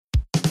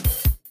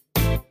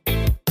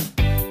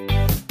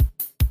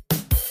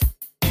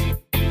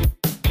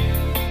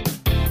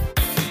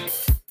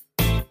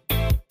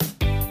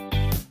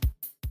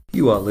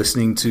You are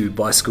listening to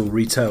Bicycle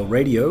Retail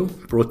Radio,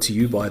 brought to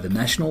you by the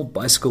National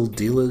Bicycle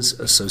Dealers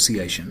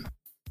Association.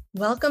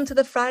 Welcome to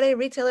the Friday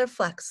Retailer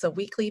Flex, a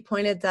weekly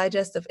pointed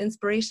digest of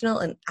inspirational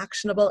and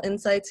actionable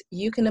insights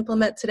you can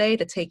implement today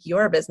to take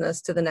your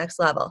business to the next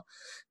level.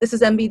 This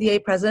is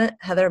NBDA President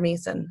Heather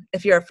Mason.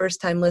 If you're a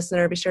first-time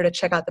listener, be sure to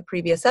check out the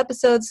previous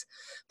episodes.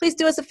 Please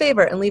do us a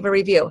favor and leave a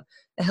review.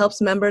 It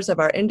helps members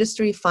of our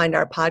industry find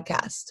our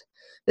podcast.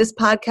 This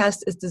podcast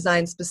is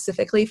designed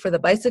specifically for the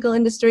bicycle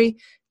industry,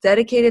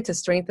 dedicated to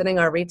strengthening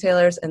our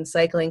retailers and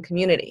cycling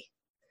community.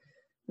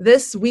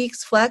 This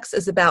week's Flex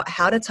is about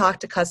how to talk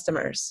to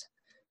customers.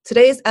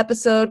 Today's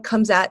episode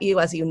comes at you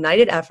as a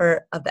united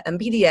effort of the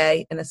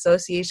NBDA and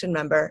association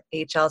member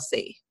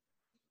HLC.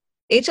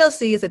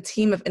 HLC is a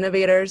team of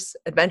innovators,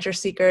 adventure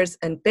seekers,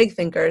 and big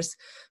thinkers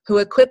who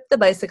equip the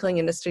bicycling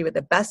industry with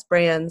the best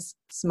brands,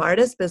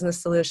 smartest business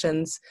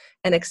solutions,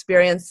 and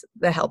experience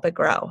that help it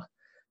grow.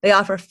 They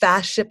offer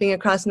fast shipping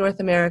across North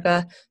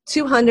America,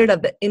 200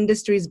 of the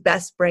industry's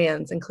best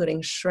brands,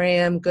 including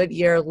SRAM,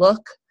 Goodyear,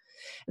 Look.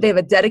 They have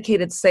a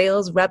dedicated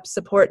sales rep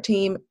support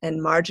team and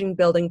margin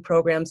building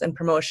programs and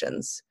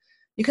promotions.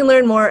 You can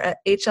learn more at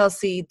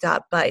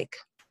hlc.bike.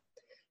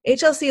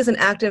 HLC is an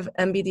active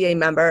NBDA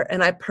member,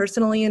 and I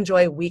personally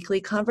enjoy weekly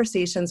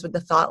conversations with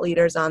the thought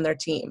leaders on their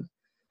team.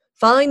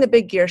 Following the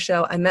Big Gear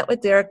Show, I met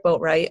with Derek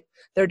Boatwright,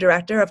 their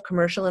Director of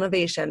Commercial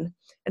Innovation,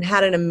 and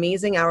had an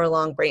amazing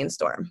hour-long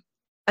brainstorm.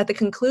 At the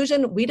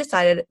conclusion, we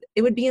decided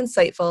it would be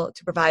insightful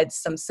to provide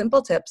some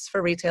simple tips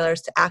for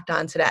retailers to act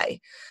on today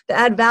that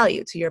add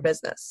value to your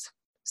business.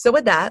 So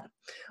with that,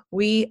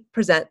 we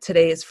present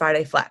today's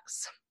Friday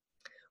Flex.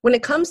 When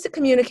it comes to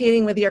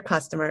communicating with your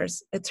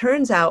customers, it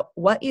turns out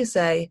what you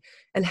say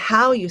and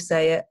how you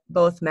say it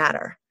both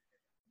matter.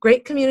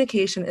 Great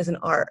communication is an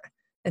art,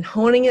 and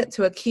honing it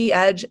to a key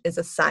edge is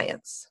a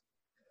science.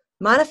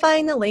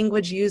 Modifying the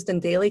language used in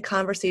daily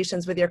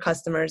conversations with your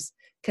customers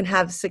can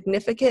have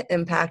significant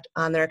impact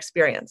on their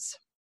experience.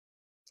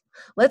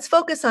 Let's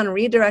focus on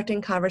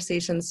redirecting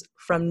conversations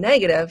from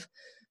negative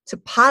to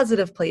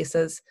positive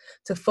places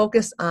to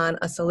focus on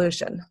a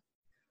solution.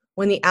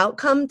 When the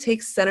outcome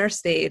takes center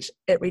stage,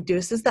 it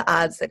reduces the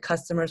odds that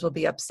customers will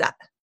be upset.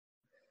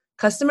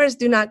 Customers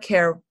do not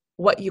care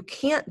what you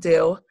can't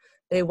do,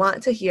 they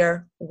want to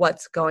hear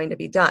what's going to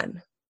be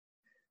done.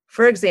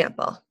 For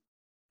example,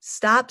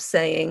 stop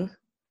saying,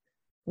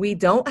 "We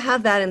don't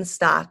have that in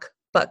stock,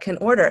 but can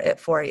order it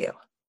for you."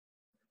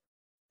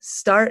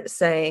 Start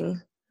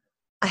saying,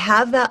 "I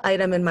have that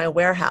item in my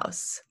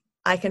warehouse.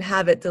 I can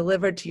have it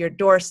delivered to your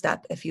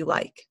doorstep if you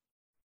like."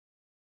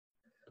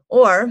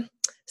 Or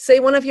say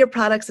one of your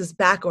products is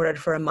backordered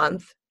for a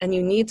month and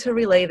you need to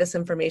relay this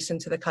information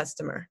to the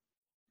customer.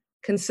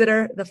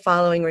 Consider the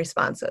following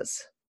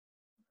responses.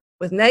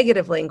 With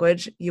negative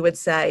language, you would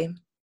say,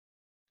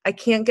 "I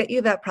can't get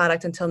you that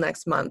product until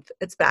next month.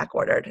 It's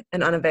backordered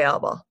and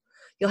unavailable.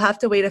 You'll have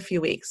to wait a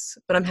few weeks,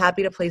 but I'm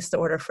happy to place the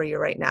order for you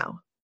right now."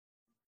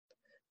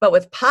 But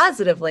with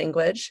positive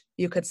language,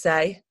 you could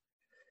say,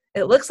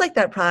 "It looks like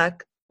that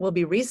product will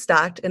be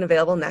restocked and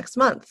available next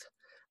month.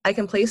 I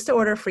can place the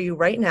order for you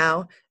right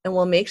now, and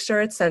we'll make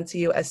sure it's sent to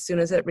you as soon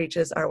as it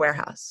reaches our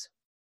warehouse."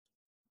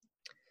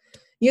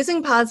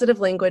 Using positive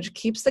language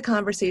keeps the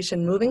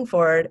conversation moving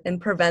forward and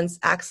prevents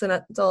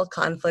accidental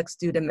conflicts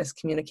due to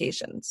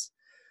miscommunications.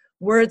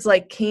 Words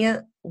like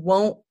can't,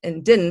 won't,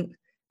 and didn't,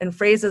 and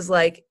phrases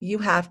like "you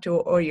have to"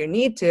 or "you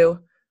need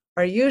to"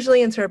 are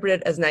usually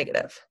interpreted as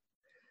negative.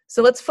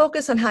 So let's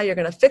focus on how you're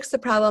going to fix the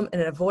problem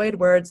and avoid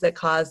words that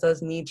cause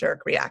those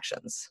knee-jerk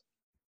reactions.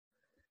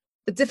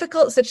 The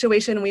difficult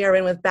situation we are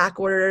in with back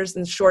orders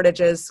and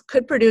shortages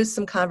could produce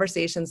some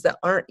conversations that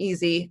aren't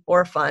easy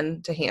or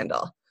fun to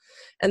handle.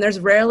 And there's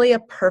rarely a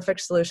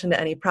perfect solution to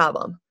any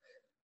problem.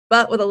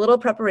 But with a little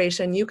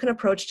preparation, you can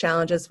approach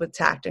challenges with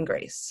tact and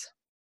grace.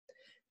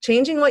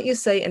 Changing what you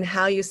say and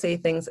how you say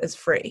things is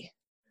free.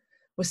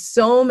 With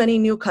so many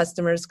new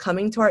customers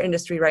coming to our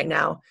industry right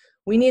now,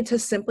 we need to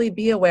simply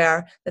be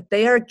aware that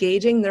they are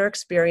gauging their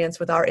experience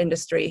with our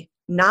industry,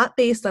 not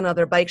based on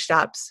other bike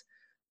shops,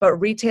 but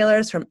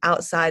retailers from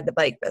outside the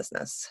bike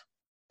business.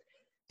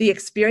 The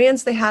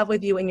experience they have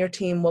with you and your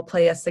team will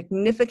play a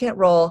significant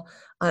role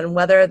on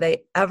whether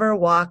they ever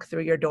walk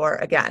through your door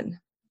again.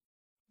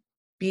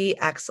 Be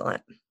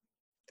excellent.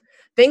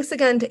 Thanks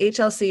again to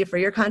HLC for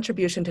your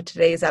contribution to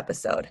today's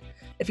episode.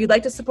 If you'd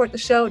like to support the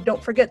show,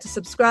 don't forget to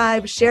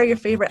subscribe, share your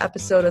favorite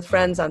episode with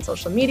friends on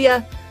social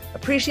media.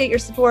 Appreciate your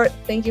support.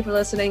 Thank you for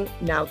listening.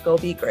 Now go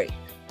be great.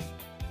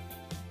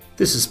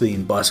 This has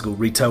been Bicycle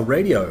Retail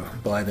Radio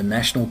by the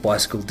National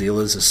Bicycle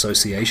Dealers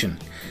Association.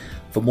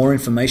 For more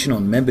information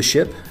on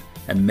membership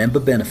and member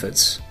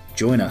benefits,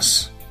 join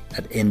us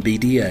at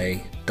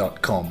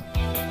nbda.com.